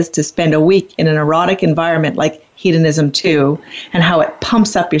cool it is to spend a week in an erotic environment like Hedonism 2 and how it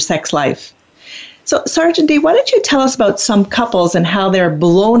pumps up your sex life. So, Sergeant Dee, why don't you tell us about some couples and how they're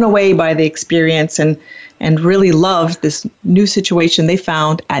blown away by the experience and really love this new situation they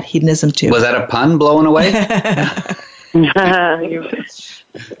found at Hedonism 2? Was that a pun, blown away?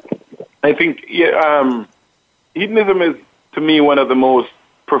 I think hedonism is, to me, one of the most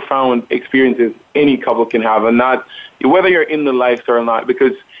profound experiences any couple can have, and not whether you're in the lifestyle or not,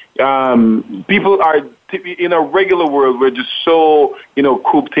 because people are in a regular world. We're just so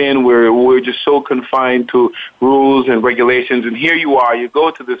cooped in. We're just so confined to rules and regulations. And here you are. You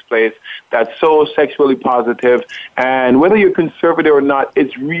go to this place that's so sexually positive, and whether you're conservative or not,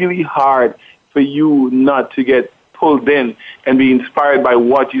 it's really hard for you not to get pulled in and be inspired by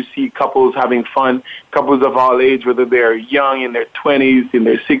what you see couples having fun, couples of all age, whether they're young, in their 20s, in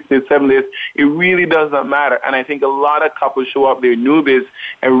their 60s, 70s. It really does not matter. And I think a lot of couples show up, they're newbies,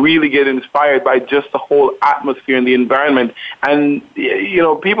 and really get inspired by just the whole atmosphere and the environment. And,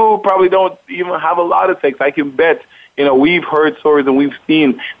 people probably don't even have a lot of sex. I can bet. We've heard stories and we've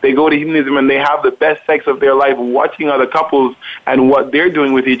seen they go to hedonism and they have the best sex of their life watching other couples and what they're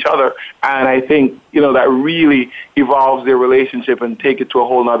doing with each other. And I think, that really evolves their relationship and take it to a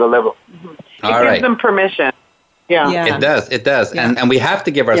whole nother level. Mm-hmm. It gives them permission. Yeah. It does. Yeah. And we have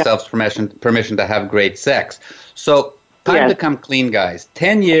to give ourselves permission to have great sex. So time to come clean, guys.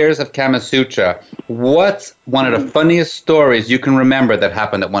 10 years of Kama Sutra. What's one of the funniest stories you can remember that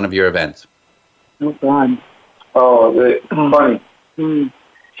happened at one of your events? Oh, God. Oh, funny.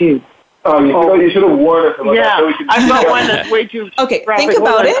 Geez. You should have warned us about that. Yeah, I've got one that's way too Okay, graphic. think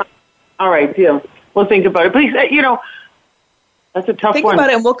about it. All right, deal. We'll think about it. Please, that's a tough one. Think about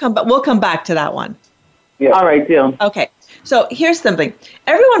it, and we'll come back to that one. Yeah. All right, deal. Okay. So here's something.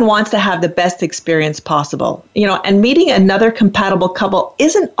 Everyone wants to have the best experience possible, and meeting another compatible couple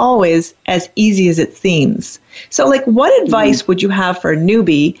isn't always as easy as it seems. So, what advice would you have for a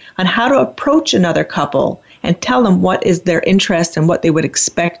newbie on how to approach another couple and tell them what is their interest and what they would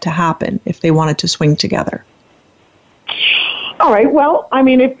expect to happen if they wanted to swing together? All right. Well, I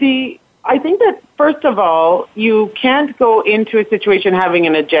think that, first of all, you can't go into a situation having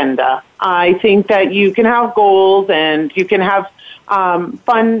an agenda. I think that you can have goals and you can have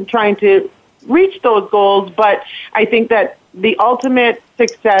fun trying to reach those goals, but I think that the ultimate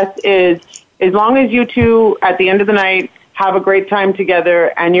success is as long as you two, at the end of the night, have a great time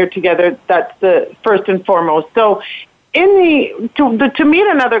together and you're together, that's the first and foremost. So to meet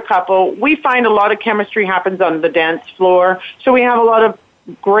another couple, we find a lot of chemistry happens on the dance floor. So we have a lot of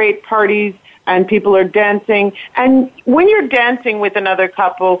great parties and people are dancing. And when you're dancing with another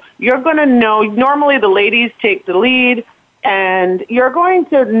couple, you're going to know, normally the ladies take the lead, and you're going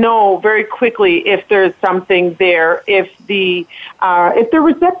to know very quickly if there's something there, if they're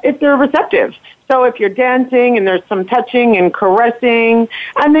receptive. So if you're dancing and there's some touching and caressing,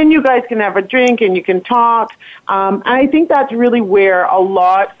 and then you guys can have a drink and you can talk. And I think that's really where a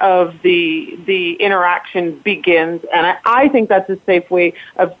lot of the interaction begins. And I think that's a safe way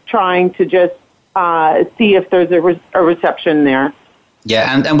of trying to just see if there's a reception there.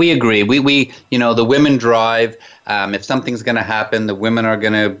 Yeah, and we agree. We the women drive. If something's going to happen, the women are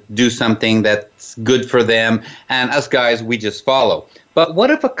going to do something that's good for them. And us guys, we just follow. But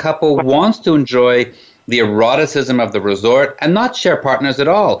what if a couple wants to enjoy the eroticism of the resort and not share partners at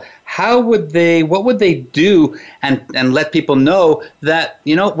all? What would they do and let people know that,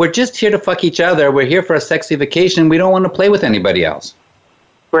 we're just here to fuck each other. We're here for a sexy vacation. We don't want to play with anybody else.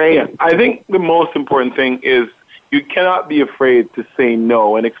 Great. Yeah, I think the most important thing is you cannot be afraid to say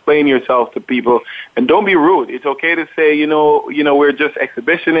no and explain yourself to people, and don't be rude. It's okay to say, we're just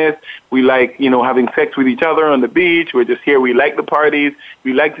exhibitionists. We like, having sex with each other on the beach. We're just here. We like the parties.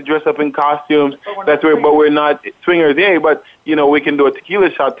 We like to dress up in costumes. But we're not swingers. Yeah, but, we can do a tequila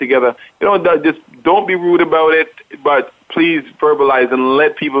shot together. Just don't be rude about it, but please verbalize and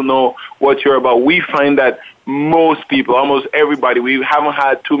let people know what you're about. We find that most people, almost everybody, we haven't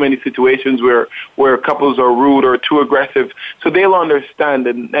had too many situations where couples are rude or too aggressive. So they'll understand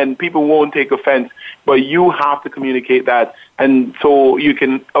and people won't take offense. But you have to communicate that, and so you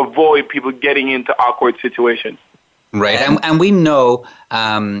can avoid people getting into awkward situations. Right, and we know,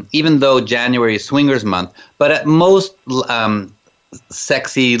 even though January is Swingers Month, but at most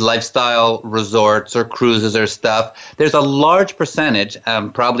sexy lifestyle resorts or cruises or stuff, there's a large percentage,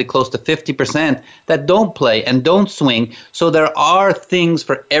 probably close to 50%, that don't play and don't swing. So there are things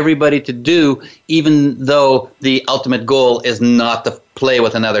for everybody to do, even though the ultimate goal is not to play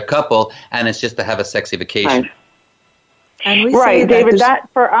with another couple, and it's just to have a sexy vacation. Right. And we Right, say David, that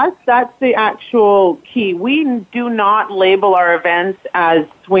for us, that's the actual key. We do not label our events as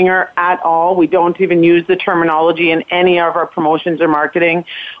swinger at all. We don't even use the terminology in any of our promotions or marketing.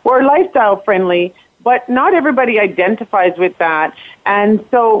 We're lifestyle friendly, but not everybody identifies with that. And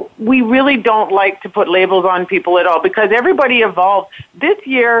so we really don't like to put labels on people at all because everybody evolves. This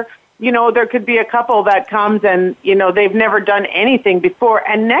year, there could be a couple that comes and, they've never done anything before.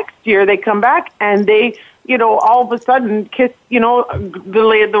 And next year they come back and they, all of a sudden kiss,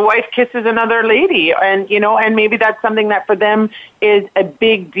 the wife kisses another lady and maybe that's something that for them is a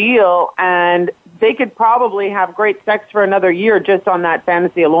big deal and they could probably have great sex for another year just on that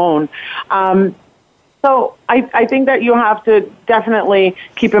fantasy alone. So I think that you have to definitely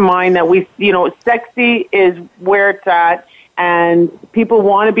keep in mind that sexy is where it's at. And people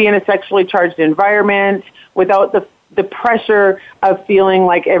want to be in a sexually charged environment without the pressure of feeling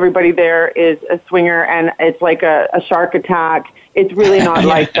like everybody there is a swinger and it's like a shark attack. It's really not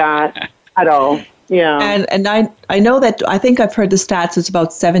like that at all. Yeah. And I know that I think I've heard the stats, it's about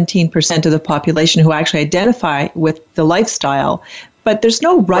 17% of the population who actually identify with the lifestyle. But there's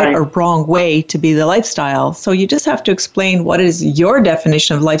no right or wrong way to be the lifestyle. So you just have to explain what is your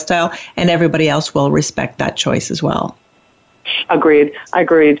definition of lifestyle, and everybody else will respect that choice as well. Agreed.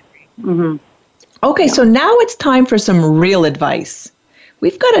 Mm-hmm. Okay, so now it's time for some real advice.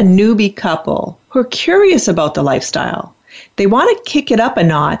 We've got a newbie couple who are curious about the lifestyle. They want to kick it up a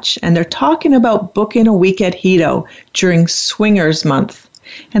notch, and they're talking about booking a week at Hito during Swingers Month.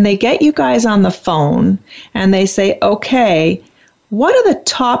 And they get you guys on the phone, and they say, okay, what are the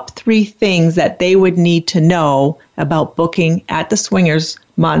top 3 things that they would need to know about booking at the Swingers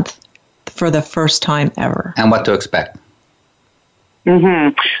Month for the first time ever? And what to expect?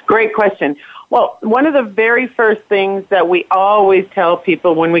 Mm-hmm. Great question. Well, one of the very first things that we always tell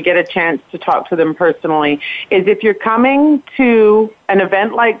people when we get a chance to talk to them personally is if you're coming to an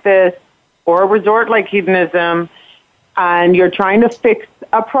event like this or a resort like Hedonism and you're trying to fix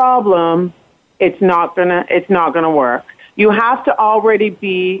a problem, it's not gonna work. You have to already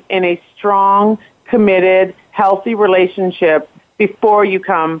be in a strong, committed, healthy relationship before you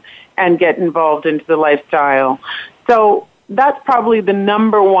come and get involved into the lifestyle. So that's probably the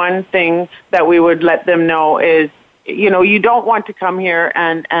number one thing that we would let them know is, you don't want to come here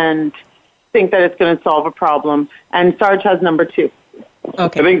and think that it's going to solve a problem. And Sarge has number 2.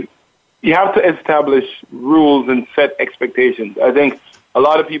 Okay. I think you have to establish rules and set expectations. I think a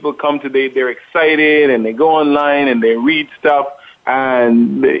lot of people come today, they're excited and they go online and they read stuff.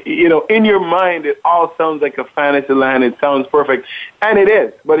 And, in your mind, it all sounds like a fantasy land. It sounds perfect. And it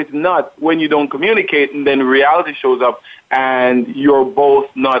is, but it's not when you don't communicate and then reality shows up and you're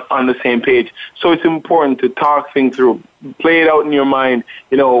both not on the same page. So it's important to talk things through, play it out in your mind.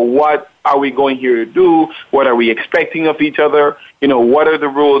 What are we going here to do? What are we expecting of each other? What are the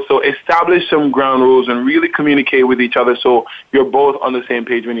rules? So establish some ground rules and really communicate with each other so you're both on the same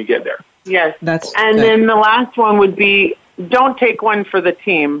page when you get there. Yes. And then the last one would be, don't take one for the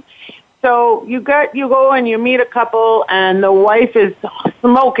team. So you go and you meet a couple and the wife is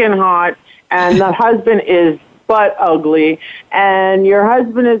smoking hot and the husband is butt ugly and your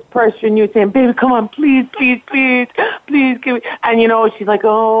husband is pressuring you saying, baby, come on, please, give me. And she's like,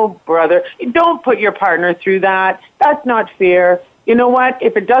 oh, brother, don't put your partner through that. That's not fair. You know what?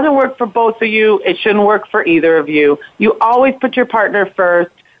 If it doesn't work for both of you, it shouldn't work for either of you. You always put your partner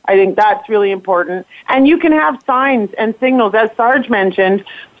first. I think that's really important. And you can have signs and signals, as Sarge mentioned.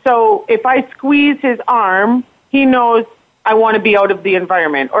 So if I squeeze his arm, he knows I want to be out of the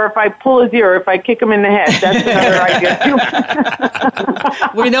environment. Or if I pull his ear, or if I kick him in the head, that's another idea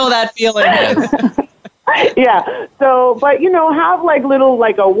too. We know that feeling. Yeah. So, but, have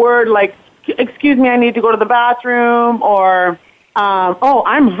like a word like, excuse me, I need to go to the bathroom, or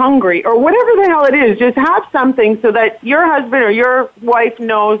I'm hungry, or whatever the hell it is. Just have something so that your husband or your wife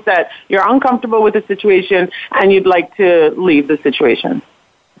knows that you're uncomfortable with the situation and you'd like to leave the situation.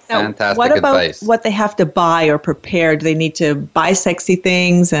 Now, Fantastic what about advice. what they have to buy or prepare? Do they need to buy sexy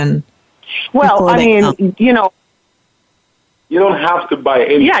things? And well, I mean, you don't have to buy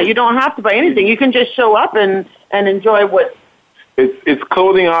anything. Yeah, you don't have to buy anything. You can just show up and enjoy what. It's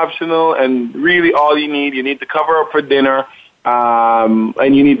clothing optional, and really all you need to cover up for dinner.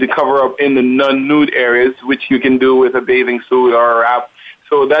 And you need to cover up in the non-nude areas, which you can do with a bathing suit or a wrap.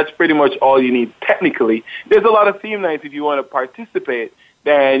 So that's pretty much all you need technically. There's a lot of theme nights if you want to participate.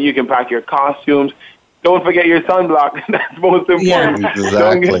 Then you can pack your costumes. Don't forget your sunblock. That's most important. Yeah,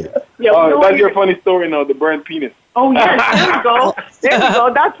 exactly. That's your funny story now, the burnt penis. Oh, yes, there we go. There we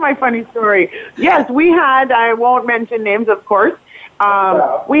go. That's my funny story. Yes, we had, I won't mention names, of course,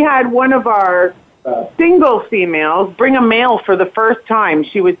 we had one of our single females bring a male for the first time.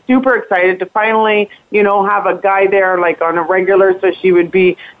 She was super excited to finally, have a guy there like on a regular, so she would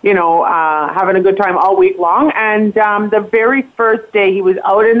be, having a good time all week long. And the very first day he was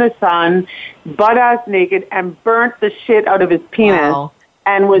out in the sun, butt-ass naked, and burnt the shit out of his penis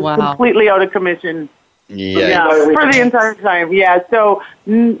and was completely out of commission. Yeah, for the entire time. Yeah, so,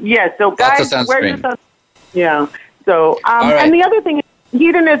 guys, where's your sun? Yeah, so, and the other thing is,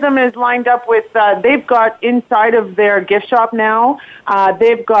 Hedonism is lined up with, they've got inside of their gift shop now,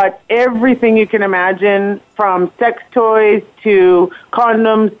 they've got everything you can imagine, from sex toys to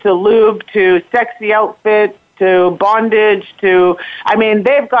condoms to lube to sexy outfits to bondage to,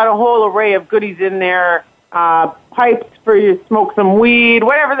 they've got a whole array of goodies in there, pipes for you to smoke some weed,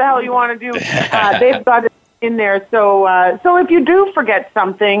 whatever the hell you want to do, they've got it in there. So if you do forget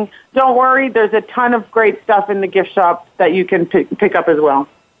something, don't worry. There's a ton of great stuff in the gift shop that you can pick up as well.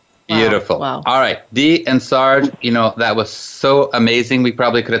 Beautiful. Wow. All right. Dee and Sarge, that was so amazing. We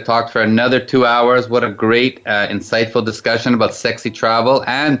probably could have talked for another 2 hours. What a great, insightful discussion about sexy travel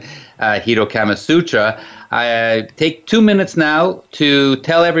and Hito Kama Sutra. I take 2 minutes now to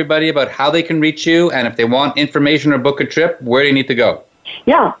tell everybody about how they can reach you, and if they want information or book a trip, where do you need to go?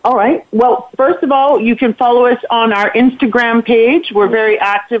 Yeah, all right. Well, first of all, you can follow us on our Instagram page. We're very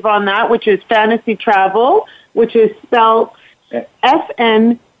active on that, which is Fantasy Travel, which is spelled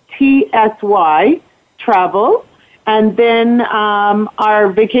FNTSY Travel. And then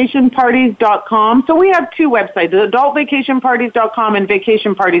our vacationparties.com. So we have two websites, adultvacationparties.com and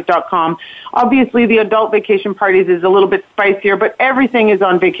vacationparties.com. Obviously, the adult vacation parties is a little bit spicier, but everything is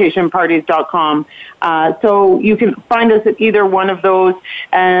on vacationparties.com. So you can find us at either one of those.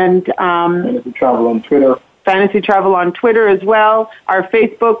 And Fantasy Travel on Twitter. Fantasy Travel on Twitter as well. Our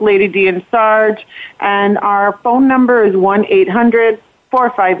Facebook, Lady Dee and Sarge. And our phone number is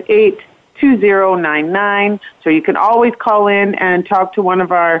 1-800-458-2099. So you can always call in and talk to one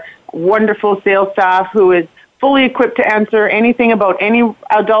of our wonderful sales staff who is fully equipped to answer anything about any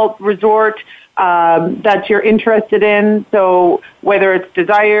adult resort that you're interested in. So whether it's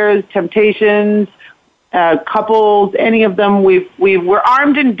desires, temptations, couples, any of them, we're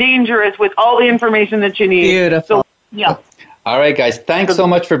armed and dangerous with all the information that you need. Beautiful. So, yeah. All right, guys. Thanks so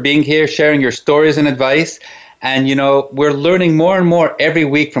much for being here, sharing your stories and advice. And, we're learning more and more every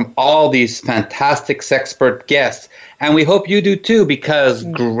week from all these fantastic sexpert guests. And we hope you do too, because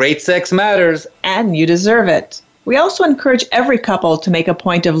great sex matters. And you deserve it. We also encourage every couple to make a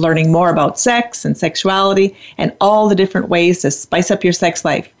point of learning more about sex and sexuality and all the different ways to spice up your sex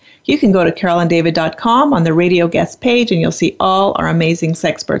life. You can go to carolanddavid.com on the radio guest page, and you'll see all our amazing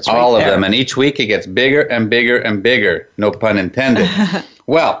sexperts right there. All of them. And each week it gets bigger and bigger and bigger. No pun intended.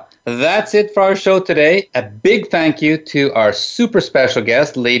 Well, that's it for our show today. A big thank you to our super special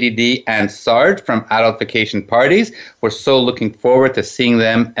guests, Lady Dee and Sarge from Adult Vacation Parties. We're so looking forward to seeing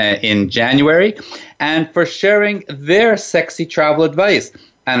them in January, and for sharing their sexy travel advice.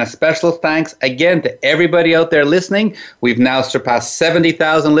 And a special thanks again to everybody out there listening. We've now surpassed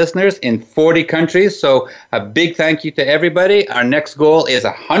 70,000 listeners in 40 countries. So a big thank you to everybody. Our next goal is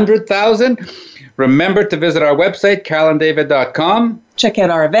 100,000. Remember to visit our website, carolanddavid.com. Check out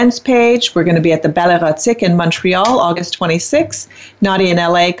our events page. We're going to be at the Belle Erotic in Montreal, August 26th. Naughty in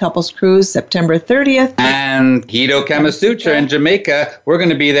LA, Couples Cruise, September 30th. And Hito Kama Sutra in Jamaica. We're going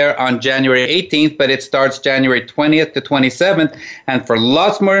to be there on January 18th, but it starts January 20th to 27th. And for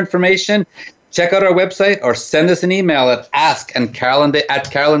lots more information, check out our website or send us an email at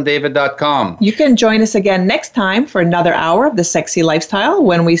ask@carolanddavid.com. You can join us again next time for another hour of The Sexy Lifestyle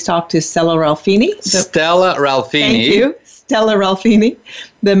when we talk to Stella Ralphini. Stella Ralphini. Thank you. Stella Ralphini,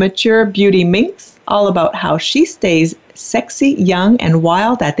 the mature beauty minx, all about how she stays sexy, young, and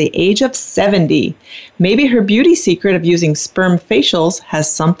wild at the age of 70. Maybe her beauty secret of using sperm facials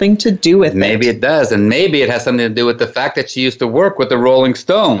has something to do with it. Maybe it does, and maybe it has something to do with the fact that she used to work with the Rolling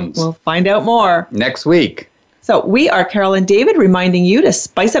Stones. We'll find out more next week. So we are Carol and David reminding you to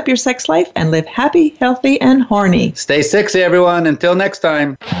spice up your sex life and live happy, healthy, and horny. Stay sexy, everyone. Until next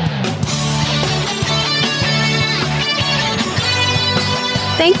time.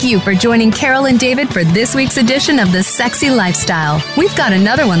 Thank you for joining Carol and David for this week's edition of The Sexy Lifestyle. We've got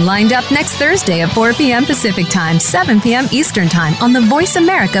another one lined up next Thursday at 4 p.m. Pacific Time, 7 p.m. Eastern Time on the Voice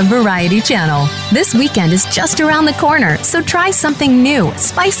America Variety Channel. This weekend is just around the corner, so try something new,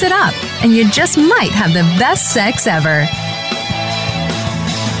 spice it up, and you just might have the best sex ever.